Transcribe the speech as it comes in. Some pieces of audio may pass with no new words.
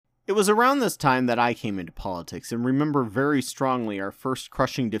It was around this time that I came into politics and remember very strongly our first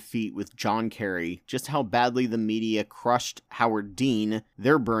crushing defeat with John Kerry, just how badly the media crushed Howard Dean,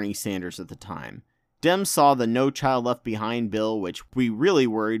 their Bernie Sanders at the time. Dems saw the No Child Left Behind bill, which we really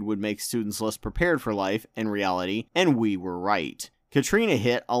worried would make students less prepared for life and reality, and we were right. Katrina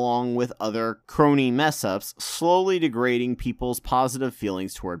hit along with other crony mess-ups, slowly degrading people's positive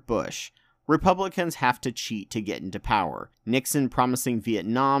feelings toward Bush. Republicans have to cheat to get into power. Nixon promising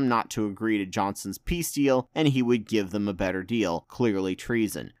Vietnam not to agree to Johnson's peace deal, and he would give them a better deal, clearly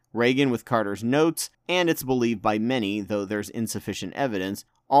treason. Reagan with Carter's notes, and it's believed by many, though there's insufficient evidence,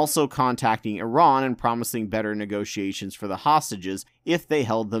 also contacting Iran and promising better negotiations for the hostages if they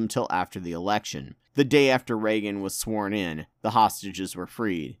held them till after the election. The day after Reagan was sworn in, the hostages were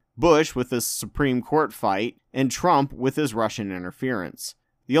freed. Bush with his Supreme Court fight, and Trump with his Russian interference.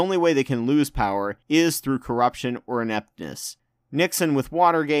 The only way they can lose power is through corruption or ineptness. Nixon with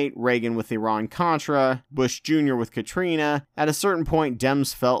Watergate, Reagan with Iran-Contra, Bush Jr. with Katrina. At a certain point,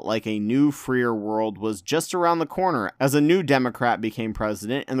 Dems felt like a new, freer world was just around the corner as a new Democrat became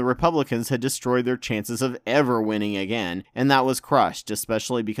president and the Republicans had destroyed their chances of ever winning again, and that was crushed,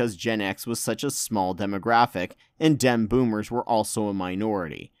 especially because Gen X was such a small demographic, and Dem boomers were also a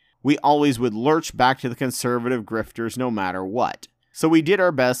minority. We always would lurch back to the conservative grifters no matter what. So we did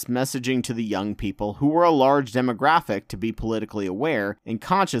our best messaging to the young people, who were a large demographic, to be politically aware and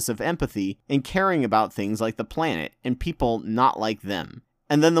conscious of empathy and caring about things like the planet and people not like them.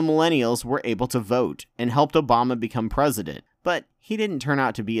 And then the millennials were able to vote and helped Obama become president. But he didn't turn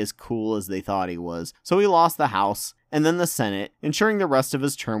out to be as cool as they thought he was, so he lost the House and then the Senate, ensuring the rest of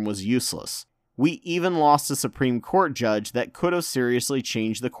his term was useless. We even lost a Supreme Court judge that could have seriously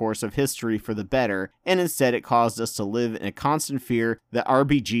changed the course of history for the better, and instead it caused us to live in a constant fear that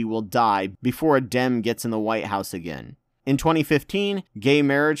RBG will die before a Dem gets in the White House again. In 2015, gay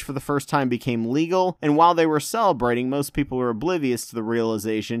marriage for the first time became legal, and while they were celebrating, most people were oblivious to the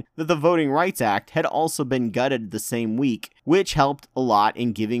realization that the Voting Rights Act had also been gutted the same week, which helped a lot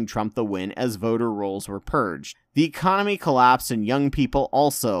in giving Trump the win as voter rolls were purged. The economy collapsed and young people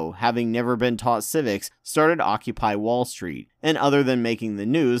also, having never been taught civics, started to occupy Wall Street, and other than making the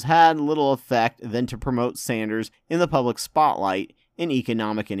news, had little effect than to promote Sanders in the public spotlight in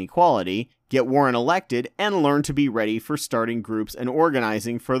economic inequality, get Warren elected, and learn to be ready for starting groups and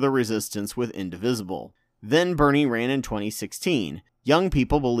organizing for the resistance with Indivisible. Then Bernie ran in 2016. Young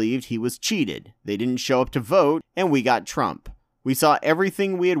people believed he was cheated. They didn't show up to vote, and we got Trump. We saw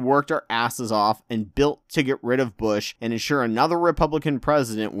everything we had worked our asses off and built to get rid of Bush and ensure another Republican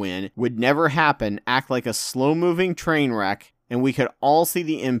president win would never happen act like a slow-moving train wreck, and we could all see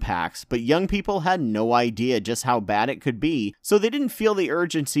the impacts, but young people had no idea just how bad it could be, so they didn't feel the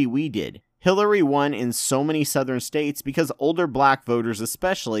urgency we did. Hillary won in so many southern states because older black voters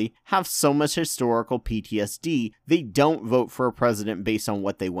especially have so much historical PTSD, they don't vote for a president based on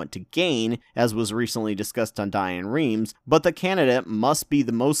what they want to gain, as was recently discussed on Diane Reems, but the candidate must be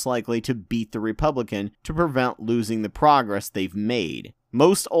the most likely to beat the Republican to prevent losing the progress they've made.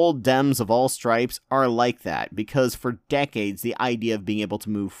 Most old Dems of all stripes are like that because for decades the idea of being able to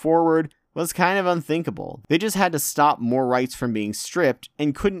move forward was kind of unthinkable. They just had to stop more rights from being stripped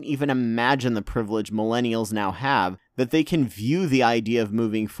and couldn't even imagine the privilege millennials now have, that they can view the idea of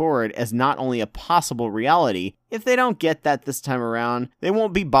moving forward as not only a possible reality. If they don't get that this time around, they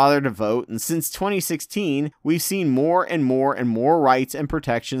won't be bothered to vote, and since 2016, we've seen more and more and more rights and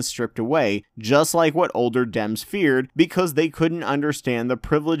protections stripped away, just like what older Dems feared, because they couldn't understand the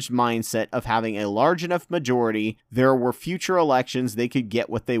privileged mindset of having a large enough majority, there were future elections they could get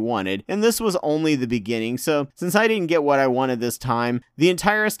what they wanted, and this was only the beginning, so since I didn't get what I wanted this time, the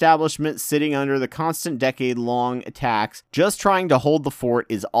entire establishment sitting under the constant decade-long attacks, just trying to hold the fort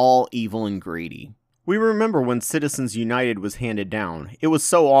is all evil and greedy. We remember when Citizens United was handed down. It was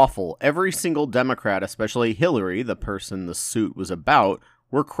so awful. Every single Democrat, especially Hillary, the person the suit was about,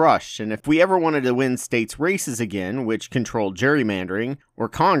 were crushed, and if we ever wanted to win states' races again, which controlled gerrymandering, or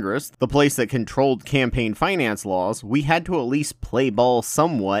Congress, the place that controlled campaign finance laws, we had to at least play ball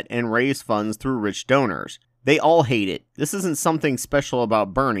somewhat and raise funds through rich donors. They all hate it. This isn't something special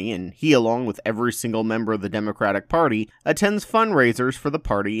about Bernie, and he, along with every single member of the Democratic Party, attends fundraisers for the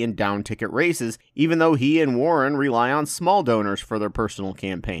party and down-ticket races, even though he and Warren rely on small donors for their personal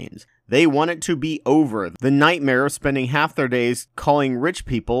campaigns. They want it to be over. The nightmare of spending half their days calling rich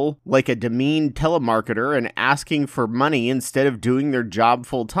people like a demeaned telemarketer and asking for money instead of doing their job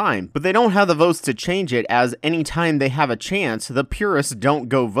full time. But they don't have the votes to change it, as anytime they have a chance, the purists don't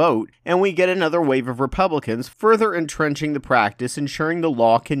go vote, and we get another wave of Republicans, further entrenching the practice, ensuring the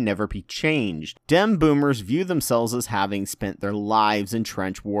law can never be changed. Dem boomers view themselves as having spent their lives in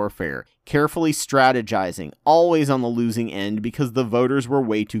trench warfare, carefully strategizing, always on the losing end because the voters were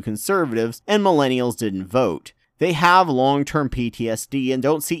way too conservative and millennials didn't vote. They have long-term PTSD and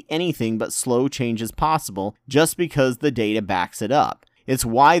don't see anything but slow changes possible just because the data backs it up. It's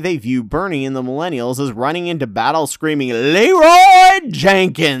why they view Bernie and the millennials as running into battle screaming "Leroy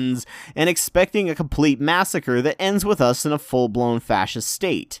Jenkins" and expecting a complete massacre that ends with us in a full-blown fascist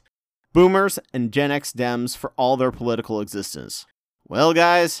state. Boomers and Gen X Dems for all their political existence. Well,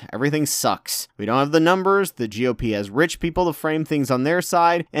 guys, everything sucks. We don't have the numbers, the GOP has rich people to frame things on their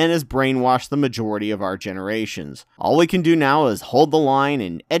side, and has brainwashed the majority of our generations. All we can do now is hold the line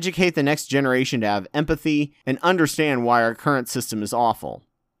and educate the next generation to have empathy and understand why our current system is awful.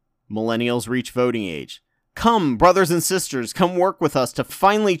 Millennials reach voting age. Come, brothers and sisters, come work with us to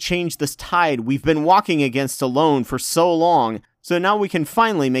finally change this tide we've been walking against alone for so long, so now we can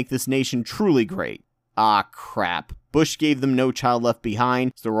finally make this nation truly great. Ah, crap. Bush gave them No Child Left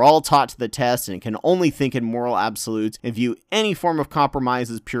Behind, so we're all taught to the test and can only think in moral absolutes and view any form of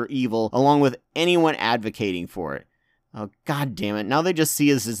compromise as pure evil, along with anyone advocating for it. Oh, god damn it, now they just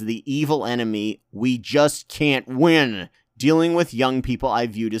see us as the evil enemy. We just can't win. Dealing with young people I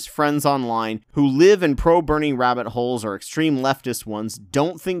viewed as friends online who live in pro-Bernie rabbit holes or extreme leftist ones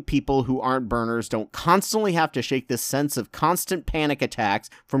don't think people who aren't burners don't constantly have to shake this sense of constant panic attacks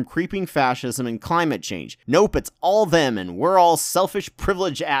from creeping fascism and climate change. Nope, it's all them and we're all selfish,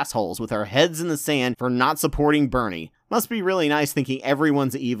 privileged assholes with our heads in the sand for not supporting Bernie. Must be really nice thinking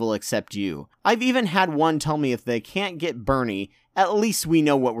everyone's evil except you. I've even had one tell me if they can't get Bernie, at least we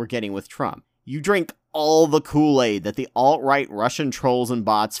know what we're getting with Trump. You drink all the Kool-Aid that the alt-right Russian trolls and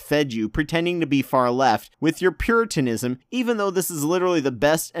bots fed you pretending to be far left with your puritanism, even though this is literally the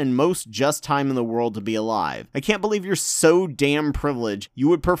best and most just time in the world to be alive. I can't believe you're so damn privileged you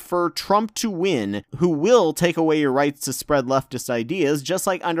would prefer Trump to win, who will take away your rights to spread leftist ideas just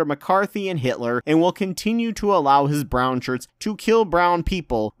like under McCarthy and Hitler, and will continue to allow his brown shirts to kill brown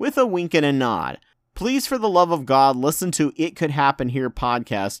people with a wink and a nod. Please, for the love of God, listen to It Could Happen Here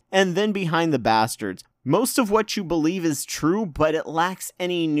podcast, and then Behind the Bastards. Most of what you believe is true, but it lacks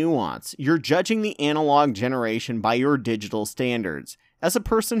any nuance. You're judging the analog generation by your digital standards. As a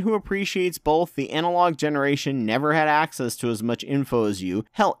person who appreciates both, the analog generation never had access to as much info as you.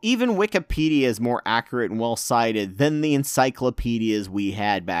 Hell, even Wikipedia is more accurate and well-cited than the encyclopedias we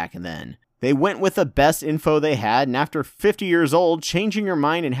had back then. They went with the best info they had, and after 50 years old, changing your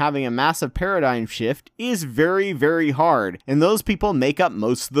mind and having a massive paradigm shift is very, very hard, and those people make up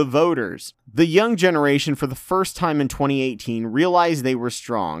most of the voters. The young generation, for the first time in 2018, realized they were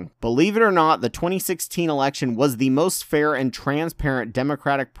strong. Believe it or not, the 2016 election was the most fair and transparent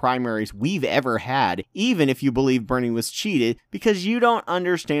Democratic primaries we've ever had, even if you believe Bernie was cheated, because you don't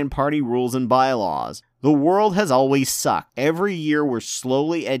understand party rules and bylaws. The world has always sucked. Every year we're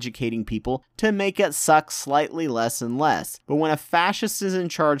slowly educating people to make it suck slightly less and less. But when a fascist is in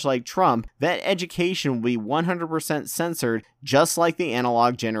charge like Trump, that education will be 100% censored, just like the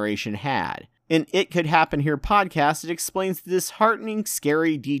analog generation had. In It Could Happen Here podcast, it explains the disheartening,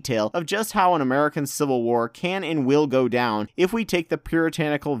 scary detail of just how an American Civil War can and will go down if we take the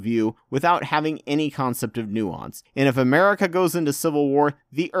puritanical view without having any concept of nuance. And if America goes into civil war,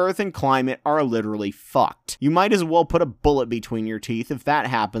 the earth and climate are literally fucked. You might as well put a bullet between your teeth if that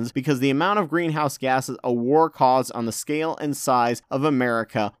happens, because the amount of greenhouse gases a war caused on the scale and size of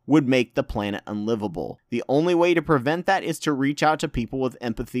America would make the planet unlivable. The only way to prevent that is to reach out to people with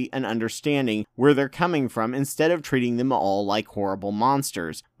empathy and understanding where they're coming from instead of treating them all like horrible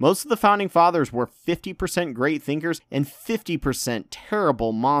monsters. Most of the founding fathers were 50% great thinkers and 50%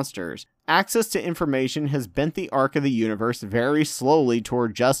 terrible monsters. Access to information has bent the arc of the universe very slowly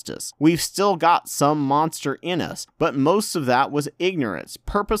toward justice. We've still got some monster in us, but most of that was ignorance,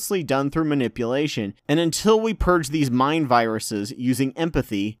 purposely done through manipulation, and until we purge these mind viruses using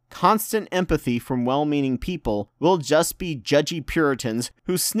empathy, constant empathy from well-meaning people, we'll just be judgy Puritans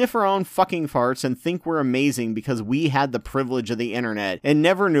who sniff our own fucking farts and think we're amazing because we had the privilege of the internet and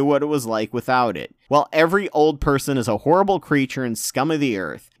never knew what it was like without it. while every old person is a horrible creature and scum of the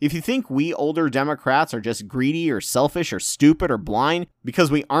earth. If you think we older Democrats are just greedy or selfish or stupid or blind because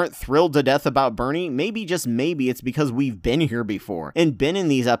we aren't thrilled to death about Bernie, maybe, just maybe, it's because we've been here before and been in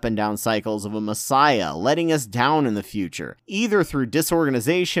these up and down cycles of a messiah letting us down in the future, either through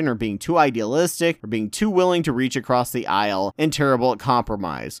disorganization or being too idealistic or being too willing to reach across the aisle and terrible at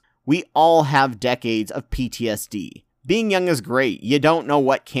compromise. We all have decades of PTSD. Being young is great. You don't know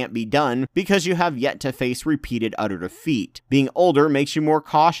what can't be done because you have yet to face repeated utter defeat. Being older makes you more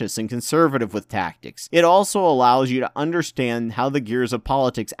cautious and conservative with tactics. It also allows you to understand how the gears of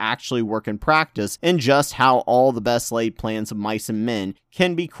politics actually work in practice and just how all the best laid plans of mice and men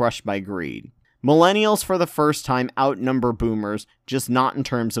can be crushed by greed. Millennials for the first time outnumber boomers, just not in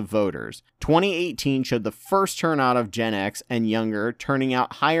terms of voters. 2018 showed the first turnout of Gen X and younger turning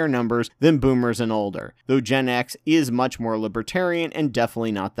out higher numbers than boomers and older, though Gen X is much more libertarian and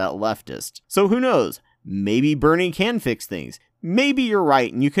definitely not that leftist. So who knows? Maybe Bernie can fix things. Maybe you're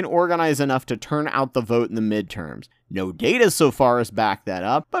right and you can organize enough to turn out the vote in the midterms. No data so far has backed that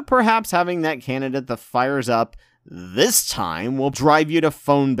up, but perhaps having that candidate that fires up this time will drive you to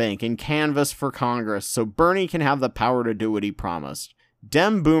phone bank and canvass for Congress so Bernie can have the power to do what he promised.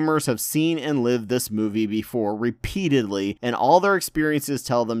 Dem boomers have seen and lived this movie before repeatedly, and all their experiences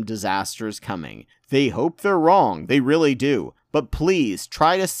tell them disaster is coming. They hope they're wrong, they really do. But please,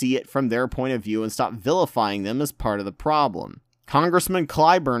 try to see it from their point of view and stop vilifying them as part of the problem. Congressman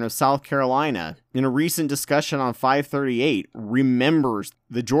Clyburn of South Carolina, in a recent discussion on 538, remembers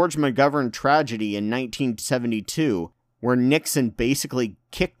the George McGovern tragedy in 1972, where Nixon basically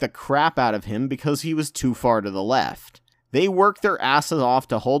kicked the crap out of him because he was too far to the left. They worked their asses off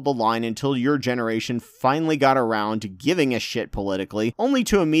to hold the line until your generation finally got around to giving a shit politically, only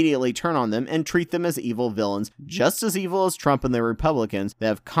to immediately turn on them and treat them as evil villains, just as evil as Trump and the Republicans that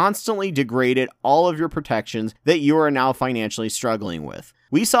have constantly degraded all of your protections that you are now financially struggling with.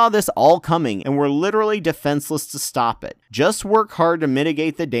 We saw this all coming and were literally defenseless to stop it. Just work hard to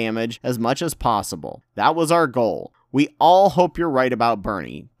mitigate the damage as much as possible. That was our goal. We all hope you're right about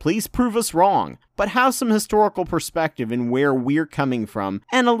Bernie. Please prove us wrong, but have some historical perspective in where we're coming from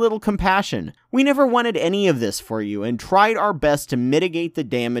and a little compassion. We never wanted any of this for you and tried our best to mitigate the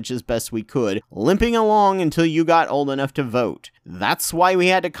damage as best we could, limping along until you got old enough to vote. That's why we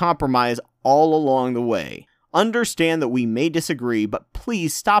had to compromise all along the way. Understand that we may disagree, but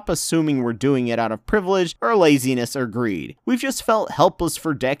please stop assuming we're doing it out of privilege or laziness or greed. We've just felt helpless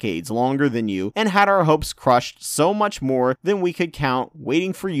for decades longer than you and had our hopes crushed so much more than we could count,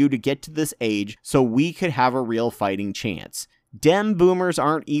 waiting for you to get to this age so we could have a real fighting chance. Dem boomers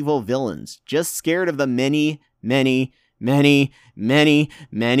aren't evil villains, just scared of the many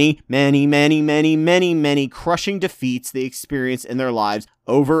crushing defeats they experience in their lives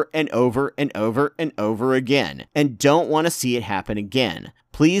over and over and over and over again, and don't want to see it happen again.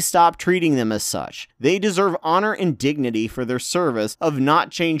 Please stop treating them as such. They deserve honor and dignity for their service of not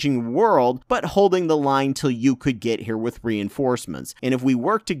changing the world, but holding the line till you could get here with reinforcements. And if we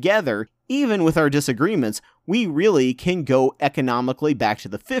work together, even with our disagreements, we really can go economically back to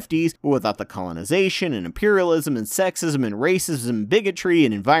the 50s, but without the colonization and imperialism and sexism and racism and bigotry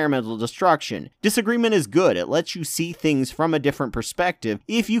and environmental destruction. Disagreement is good. It lets you see things from a different perspective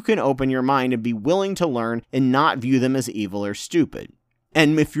if you can open your mind and be willing to learn and not view them as evil or stupid.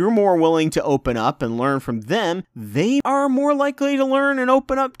 And if you're more willing to open up and learn from them, they are more likely to learn and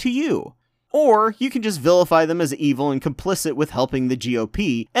open up to you. Or you can just vilify them as evil and complicit with helping the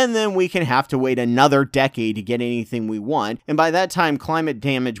GOP, and then we can have to wait another decade to get anything we want, and by that time climate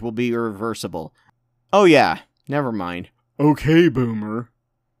damage will be irreversible. Oh yeah, never mind. Okay, boomer.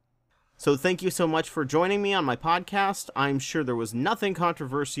 So thank you so much for joining me on my podcast. I'm sure there was nothing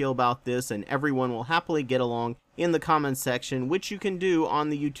controversial about this, and everyone will happily get along in the comments section, which you can do on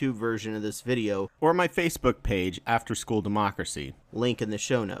the YouTube version of this video, or my Facebook page, After School Democracy. Link in the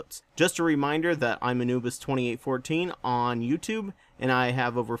show notes. Just a reminder that I'm Anubis2814 on YouTube, and I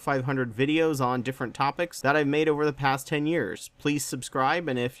have over 500 videos on different topics that I've made over the past 10 years. Please subscribe,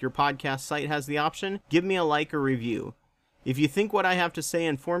 and if your podcast site has the option, give me a like or review. If you think what I have to say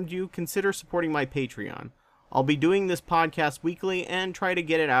informed you, consider supporting my Patreon. I'll be doing this podcast weekly and try to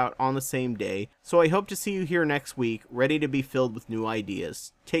get it out on the same day, so I hope to see you here next week, ready to be filled with new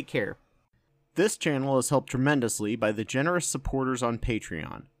ideas. Take care. This channel is helped tremendously by the generous supporters on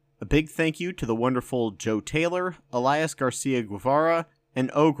Patreon. A big thank you to the wonderful Joe Taylor, Elias Garcia Guevara,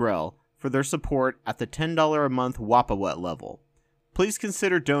 and Ogrel for their support at the $10 a month Wapawet level. Please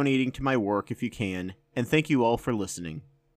consider donating to my work if you can, and thank you all for listening.